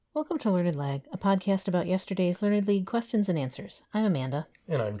Welcome to Learned Lag, a podcast about yesterday's Learned League questions and answers. I'm Amanda.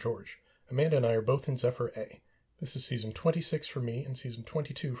 And I'm George. Amanda and I are both in Zephyr A. This is season 26 for me and season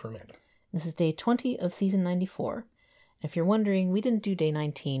 22 for Amanda. This is day 20 of season 94. And if you're wondering, we didn't do day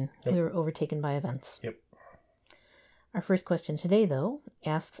 19. Nope. We were overtaken by events. Yep. Our first question today, though,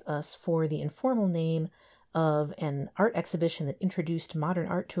 asks us for the informal name of an art exhibition that introduced modern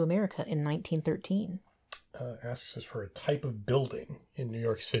art to America in 1913. Asks us for a type of building in New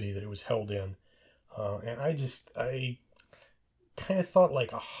York City that it was held in. And I kind of thought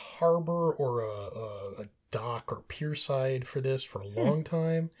like a harbor or a dock or pierside for this for a long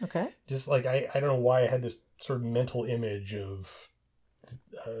time. Okay. Just like, I don't know why I had this sort of mental image of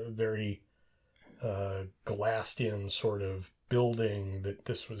a very glassed in sort of building that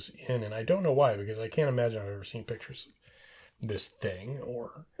this was in. And I don't know why, because I can't imagine I've ever seen pictures of this thing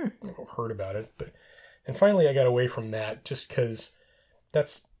or heard about it. And finally, I got away from that just because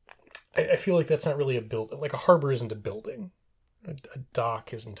I feel like that's not really a building. Like a harbor isn't a building. A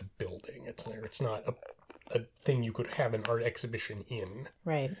dock isn't a building. It's not a thing you could have an art exhibition in.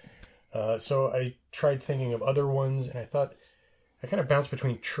 Right. So I tried thinking of other ones, and I thought I kind of bounced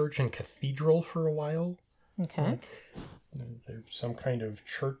between church and cathedral for a while. Okay. Like, there's some kind of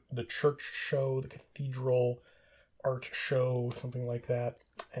the church show, the cathedral art show, something like that.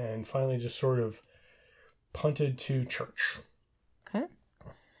 And finally just sort of punted to church. Okay.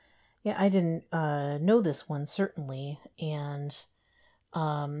 Yeah, I didn't know this one, certainly. And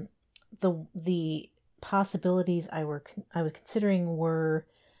the possibilities I was considering were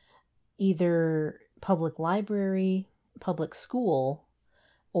either public library, public school,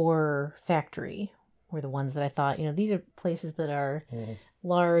 or factory were the ones that I thought, these are places that are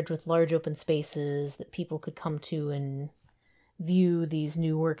large with large open spaces that people could come to and view these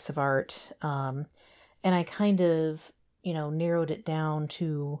new works of art. And I kind of, narrowed it down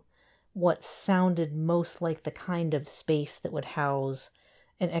to what sounded most like the kind of space that would house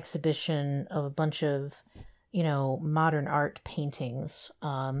an exhibition of a bunch of, modern art paintings.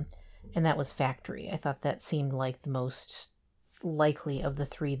 And that was factory. I thought that seemed like the most likely of the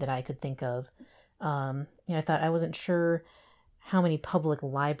three that I could think of. I thought I wasn't sure how many public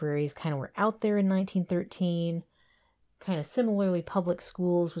libraries kind of were out there in 1913. Kind of similarly, public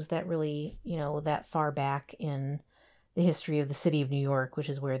schools, was that really, that far back in the history of the city of New York, which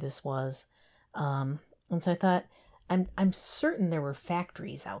is where this was. And so I thought, I'm certain there were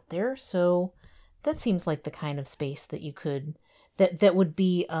factories out there, so that seems like the kind of space that you could, that would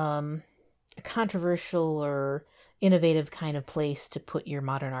be a controversial or innovative kind of place to put your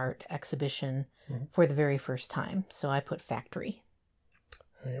modern art exhibition for the very first time. So I put factory.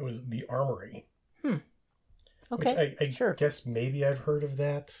 It was the Armory. Okay, which I guess maybe I've heard of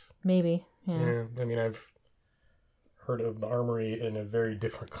that. Maybe, yeah. I mean, I've heard of the Armory in a very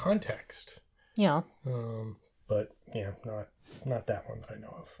different context. Yeah. But, yeah, not that one that I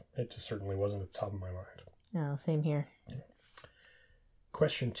know of. It just certainly wasn't at the top of my mind. No, same here.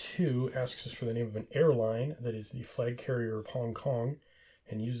 Question 2 asks us for the name of an airline that is the flag carrier of Hong Kong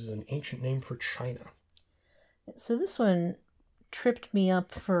and uses an ancient name for China. So this one tripped me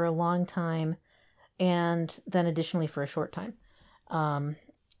up for a long time, and then additionally for a short time.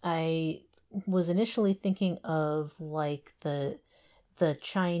 I was initially thinking of like the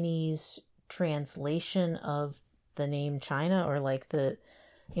Chinese translation of the name China, or like the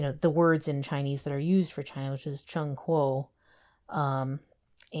words in Chinese that are used for China, which is Chung Kuo.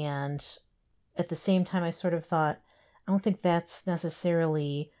 And at the same time, I sort of thought, I don't think that's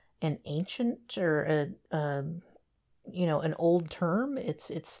necessarily an ancient or an old term.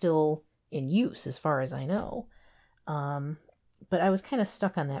 It's still in use as far as I know. But I was kind of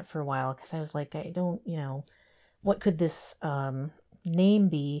stuck on that for a while because I was like, I don't, what could this name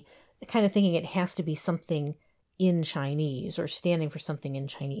be? Kind of thinking it has to be something in Chinese or standing for something in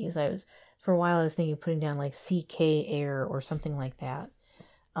Chinese. For a while I was thinking of putting down like CK Air or something like that.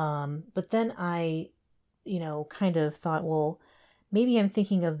 But then I, kind of thought, well, maybe I'm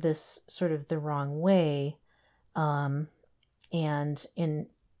thinking of this sort of the wrong way. And in,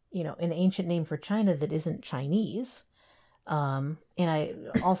 an ancient name for China that isn't Chinese. And I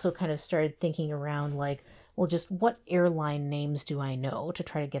also kind of started thinking around like, well, just what airline names do I know to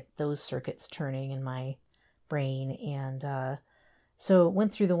try to get those circuits turning in my brain. And so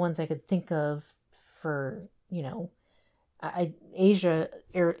went through the ones I could think of for, Asian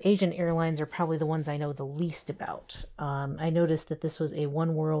airlines are probably the ones I know the least about. I noticed that this was a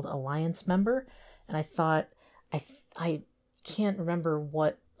One World Alliance member, and I thought, I can't remember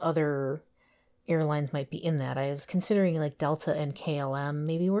what other airlines might be in that. I was considering like Delta and KLM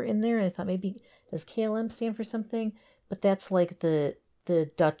maybe were in there. I thought maybe, does KLM stand for something? But that's like the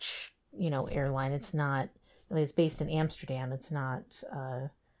the Dutch, airline. It's not, it's based in Amsterdam. It's not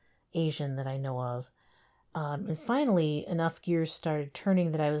Asian that I know of. And finally, enough gears started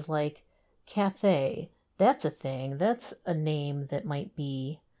turning that I was like, Cathay, that's a thing. That's a name that might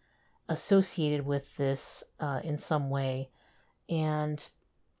be associated with this in some way. And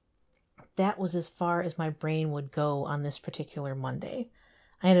that was as far as my brain would go on this particular Monday.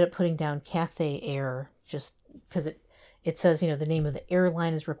 I ended up putting down Cathay Air just because it says, the name of the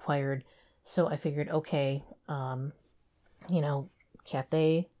airline is required. So I figured, okay,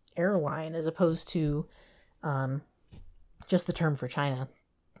 Cathay Airline as opposed to just the term for China,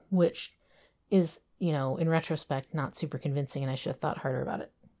 which is, in retrospect, not super convincing, and I should have thought harder about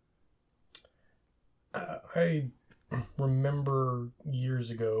it. I remember years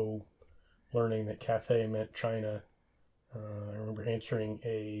ago learning that Cathay meant China. I remember answering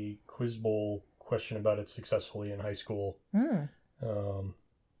a Quiz Bowl question about it successfully in high school.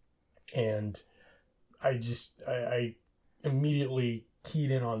 And I immediately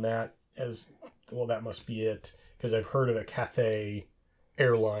keyed in on that as, well, that must be it, because I've heard of a Cathay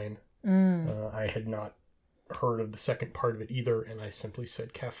airline. I had not heard of the second part of it either, and I simply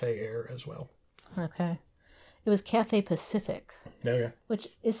said Cathay Air as well. Okay. It was Cathay Pacific. Okay. Which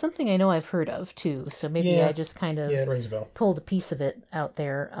is something I know I've heard of, too. So maybe I just kind of it rings a bell. Pulled a piece of it out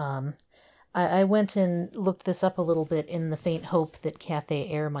there. I went and looked this up a little bit in the faint hope that Cathay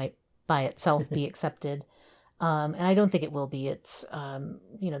Air might by itself be accepted. And I don't think it will be. It's,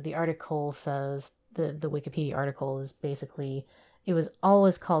 the article says, the Wikipedia article is basically, it was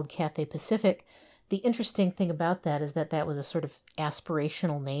always called Cathay Pacific. The interesting thing about that is that was a sort of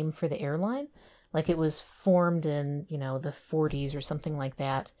aspirational name for the airline. Like it was formed in, the 40s or something like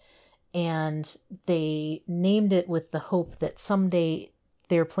that. And they named it with the hope that someday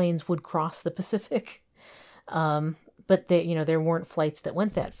their planes would cross the Pacific. But there weren't flights that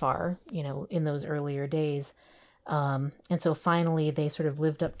went that far, in those earlier days. And so finally they sort of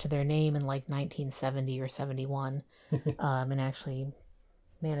lived up to their name in like 1970 or 71, and actually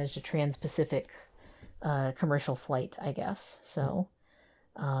managed a trans-Pacific commercial flight, I guess. So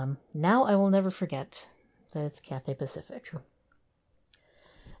now I will never forget that it's Cathay Pacific. Sure.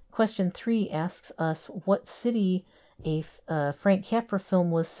 Question 3 asks us what city a Frank Capra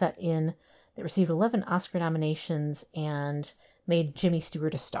film was set in that received 11 Oscar nominations and made Jimmy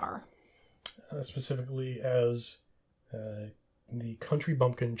Stewart a star. Specifically as the country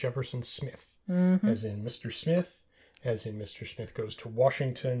bumpkin Jefferson Smith, as in Mr. Smith, as in Mr. Smith Goes to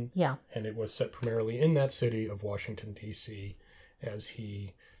Washington. Yeah. And it was set primarily in that city of Washington, D.C., as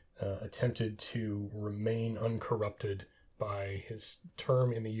he attempted to remain uncorrupted by his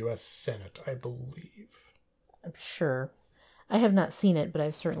term in the U.S. Senate, I believe. I'm sure. I have not seen it, but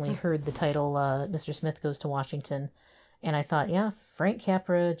I've certainly heard the title, Mr. Smith Goes to Washington. And I thought, yeah, Frank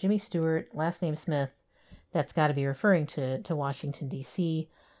Capra, Jimmy Stewart, last name Smith, that's got to be referring to Washington, D.C.,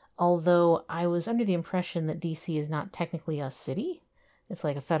 although I was under the impression that D.C. is not technically a city. It's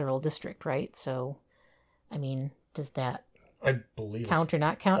like a federal district, right? So, I mean, does that I believe count or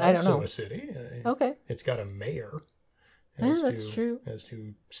not count? I don't know. Also a city. Okay. It's got a mayor. That's true. As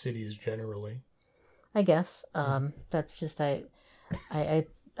to cities generally. I guess. That's just, I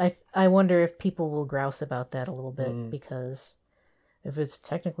wonder if people will grouse about that a little bit, because if it's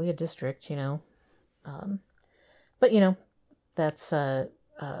technically a district, but that's, I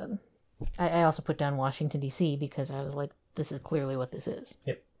also put down Washington, D.C. because I was like, this is clearly what this is.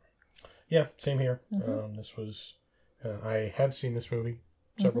 Yep. Yeah, same here. This was, I have seen this movie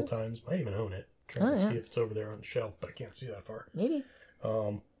several times. I even own it. Trying to see if it's over there on the shelf, but I can't see that far. Maybe.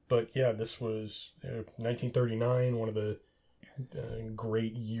 But yeah, this was 1939, one of the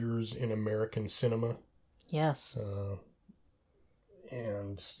great years in American cinema. Yes.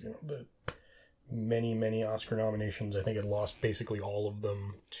 And the many, many Oscar nominations. I think it lost basically all of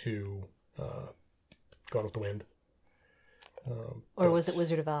them to Gone with the Wind. Or was it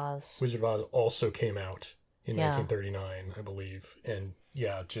Wizard of Oz? Wizard of Oz also came out in 1939, I believe. And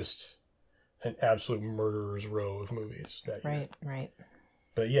yeah, just an absolute murderer's row of movies that year. Right.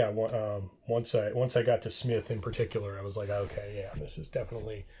 But yeah, once I got to Smith in particular, I was like, okay, yeah, this is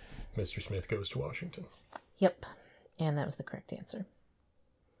definitely Mr. Smith Goes to Washington. Yep, and that was the correct answer.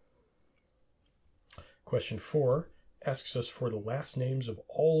 Question 4 asks us for the last names of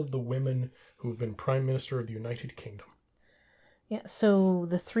all of the women who have been Prime Minister of the United Kingdom. Yeah, so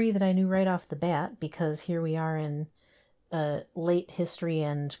the 3 that I knew right off the bat, because here we are in late history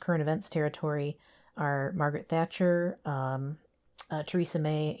and current events territory, are Margaret Thatcher, Theresa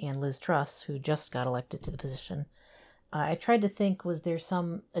May, and Liz Truss, who just got elected to the position. I tried to think, was there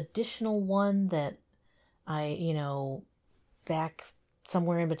some additional one that I, back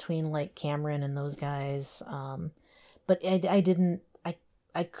somewhere in between like Cameron and those guys. But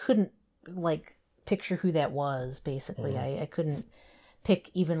I couldn't like picture who that was, basically. I couldn't pick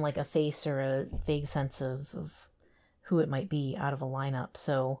even like a face or a vague sense of who it might be out of a lineup.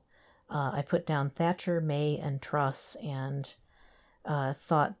 So I put down Thatcher, May, and Truss, and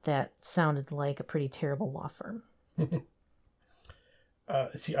thought that sounded like a pretty terrible law firm.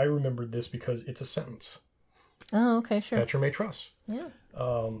 See, I remembered this because it's a sentence. Oh, okay, sure. Thatcher, May, Truss. Yeah.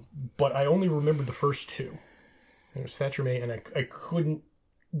 But I only remembered the first two. It was Thatcher, May, and I couldn't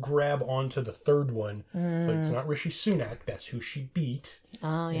grab onto the third one. So it's not Rishi Sunak. That's who she beat.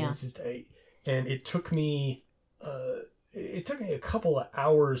 Oh, yeah. And it took me a couple of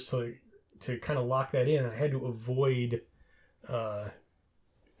hours to kind of lock that in. I had to avoid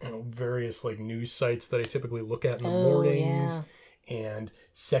various like news sites that I typically look at in the mornings, and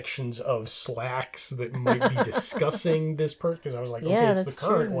sections of Slacks that might be discussing this person, because I was like, okay, it's the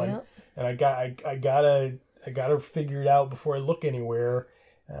current one, yep. And I gotta figure it out before I look anywhere.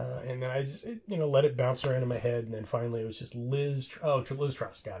 And then I just let it bounce around in my head, and then finally it was just Liz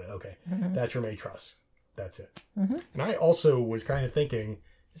Truss. Got it. Okay, Thatcher, May, Truss. That's it. And I also was kind of thinking,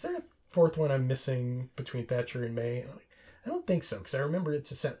 is there a fourth one I'm missing between Thatcher and May? And I'm like, I don't think so, because I remember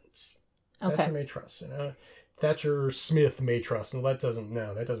it's a sentence. Okay. Thatcher, May, Truss. Thatcher, Smith, May, Truss. No, that doesn't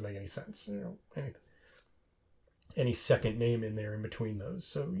make any sense. Any second name in there in between those.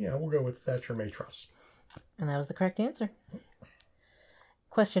 So yeah, we'll go with Thatcher, May, Truss. And that was the correct answer.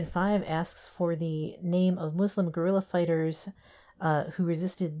 Question 5 asks for the name of Muslim guerrilla fighters who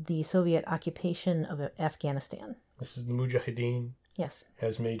resisted the Soviet occupation of Afghanistan. This is the Mujahideen. Yes.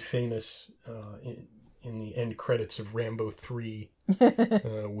 As made famous in the end credits of Rambo 3,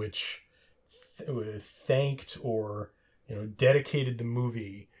 which thanked or dedicated the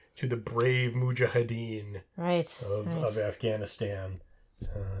movie to the brave Mujahideen of Afghanistan,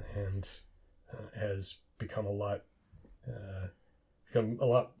 and has become a lot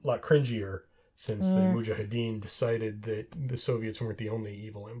cringier since the Mujahideen decided that the Soviets weren't the only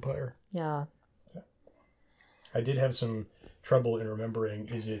evil empire. Yeah. I did have some trouble in remembering,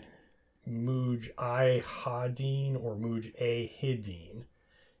 is it Mujahideen or Mujahideen?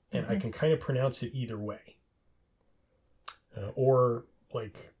 And I can kind of pronounce it either way. Or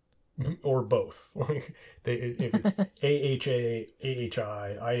both. If it's AHA,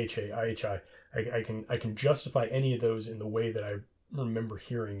 AHI, IHA, IHI, I can justify any of those in the way that I remember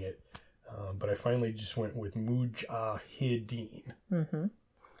hearing it. But I finally just went with Mujahideen. Mm-hmm.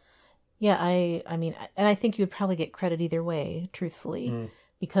 Yeah, I mean, and I think you would probably get credit either way, truthfully,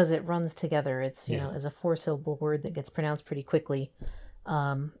 because it runs together. It's, as a 4-syllable word that gets pronounced pretty quickly.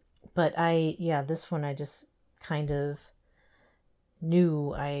 But this one I just kind of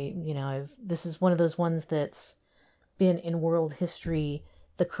knew. This is one of those ones that's been in world history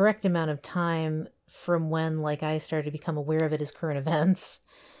the correct amount of time from when, like, I started to become aware of it as current events,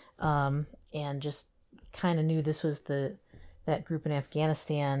 and just kind of knew this was that group in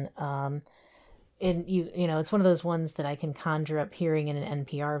Afghanistan. And it's one of those ones that I can conjure up hearing in an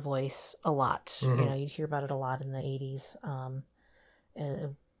NPR voice a lot. You'd hear about it a lot in the 80s,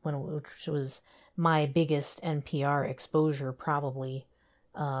 which was my biggest NPR exposure, probably,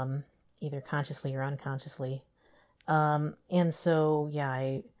 either consciously or unconsciously. And so,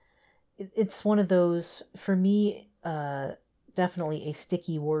 it's one of those, for me, definitely a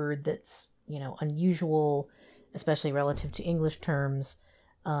sticky word that's, unusual, especially relative to English terms.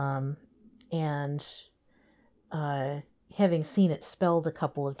 And having seen it spelled a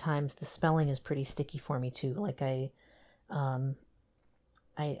couple of times, the spelling is pretty sticky for me too. Like I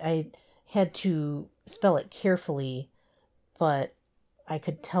had to spell it carefully, but I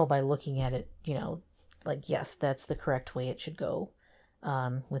could tell by looking at it, yes, that's the correct way it should go,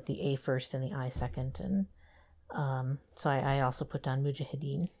 with the A first and the I second. And so I also put down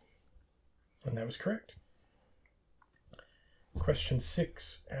Mujahideen. And that was correct. Question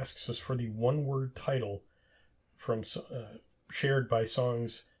 6 asks us for the one-word title from shared by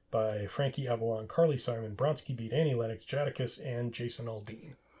songs by Frankie Avalon, Carly Simon, Bronski Beat, Annie Lennox, Jadakiss, and Jason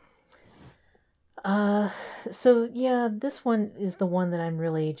Aldean. This one is the one that I'm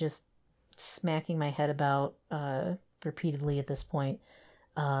really just smacking my head about repeatedly at this point.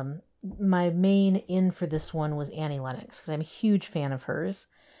 My main in for this one was Annie Lennox, because I'm a huge fan of hers.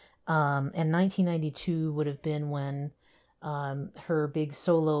 And 1992 would have been when her big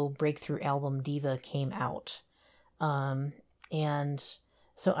solo breakthrough album Diva came out. And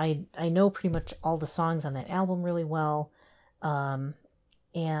so I know pretty much all the songs on that album really well. At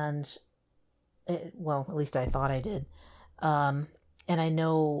least I thought I did. and I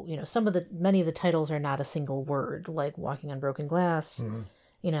know, many of the titles are not a single word, like Walking on Broken Glass,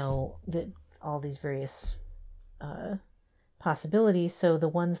 all these various possibilities. So the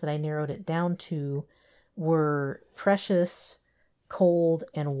ones that I narrowed it down to were Precious, Cold,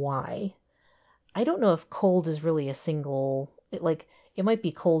 and Why. I don't know if cold is really a single, it might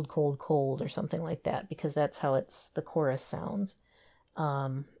be cold, cold, cold or something like that, because that's how the chorus sounds.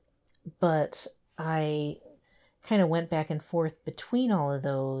 But I kind of went back and forth between all of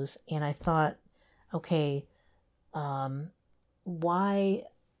those, and I thought, okay, why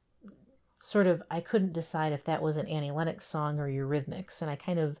I couldn't decide if that was an Annie Lennox song or Eurythmics, and I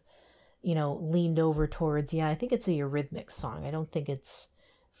kind of, leaned over towards, I think it's a Eurythmics song. I don't think it's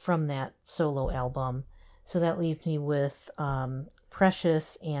from that solo album. So that leaves me with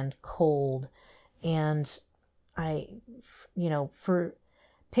Precious and Cold. And I, for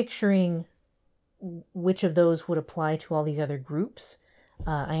picturing which of those would apply to all these other groups,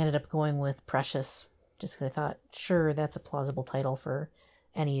 I ended up going with Precious, just because I thought, sure, that's a plausible title for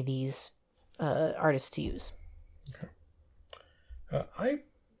any of these artists to use. Okay. I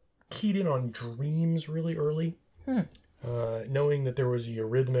keyed in on Dreams really early, knowing that there was a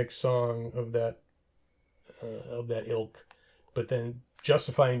Eurythmics song of that ilk, but then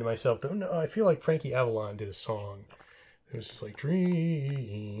justifying to myself that, no, I feel like Frankie Avalon did a song. It was just like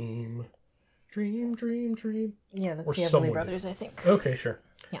dream, dream, dream, dream. Yeah, that's the Everly Brothers, I think. Okay, sure.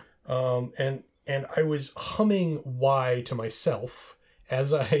 Yeah. And I was humming Why to myself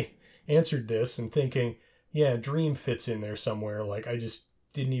as I answered this and thinking, yeah, Dream fits in there somewhere. Like, I just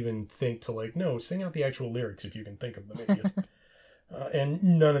didn't even think to no, sing out the actual lyrics if you can think of them. And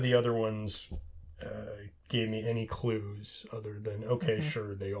none of the other ones gave me any clues other than, okay,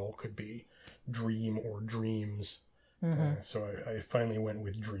 sure, they all could be Dream or Dreams. So I finally went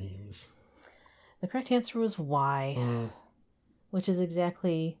with Dreams. The correct answer was Why, which is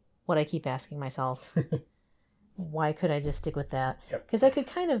exactly what I keep asking myself. Why could I just stick with that? Because I could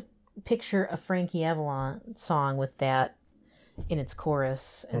kind of picture a Frankie Avalon song with that in its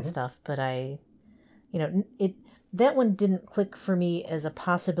chorus and stuff, but that one didn't click for me as a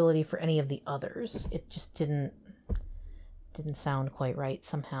possibility for any of the others. It just didn't sound quite right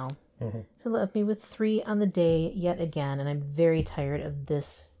somehow. So it left me with 3 on the day yet again, and I'm very tired of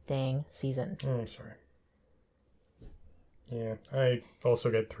this dang season. Oh, I'm sorry. Yeah, I also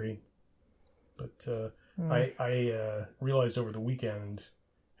got 3. But I realized over the weekend,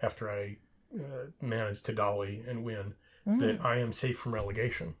 after I managed to dolly and win, that I am safe from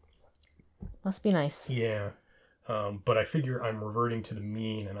relegation. Must be nice. Yeah. But I figure I'm reverting to the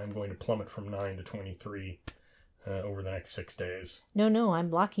mean, and I'm going to plummet from 9 to 23 over the next 6 days. No, I'm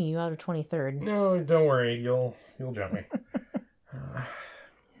blocking you out of 23rd. No, don't worry. You'll jump me.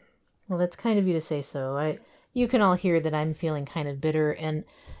 Well, that's kind of you to say so. You can all hear that I'm feeling kind of bitter, and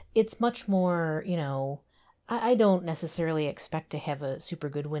it's much more, I don't necessarily expect to have a super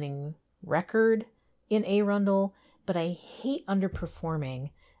good winning record in Arundel, but I hate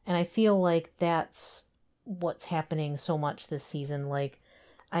underperforming, and I feel like that's what's happening so much this season. Like,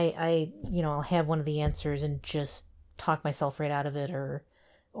 I'll have one of the answers and just talk myself right out of it,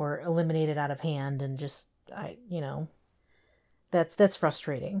 or eliminate it out of hand, and just, that's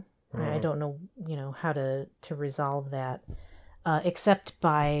frustrating. I don't know, how to resolve that, except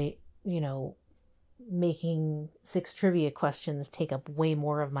by, making 6 trivia questions take up way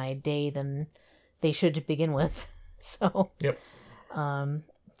more of my day than they should to begin with. So, yep.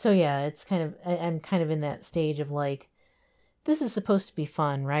 So yeah, it's I'm kind of in that stage of like, this is supposed to be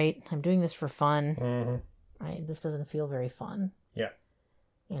fun, right? I'm doing this for fun. This doesn't feel very fun. Yeah.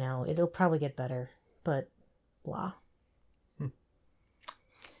 It'll probably get better, but blah.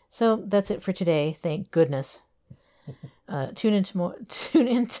 So that's it for today. Thank goodness. Tune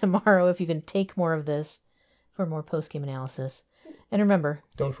in tomorrow if you can take more of this for more post-game analysis. And remember,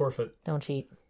 don't forfeit. Don't cheat.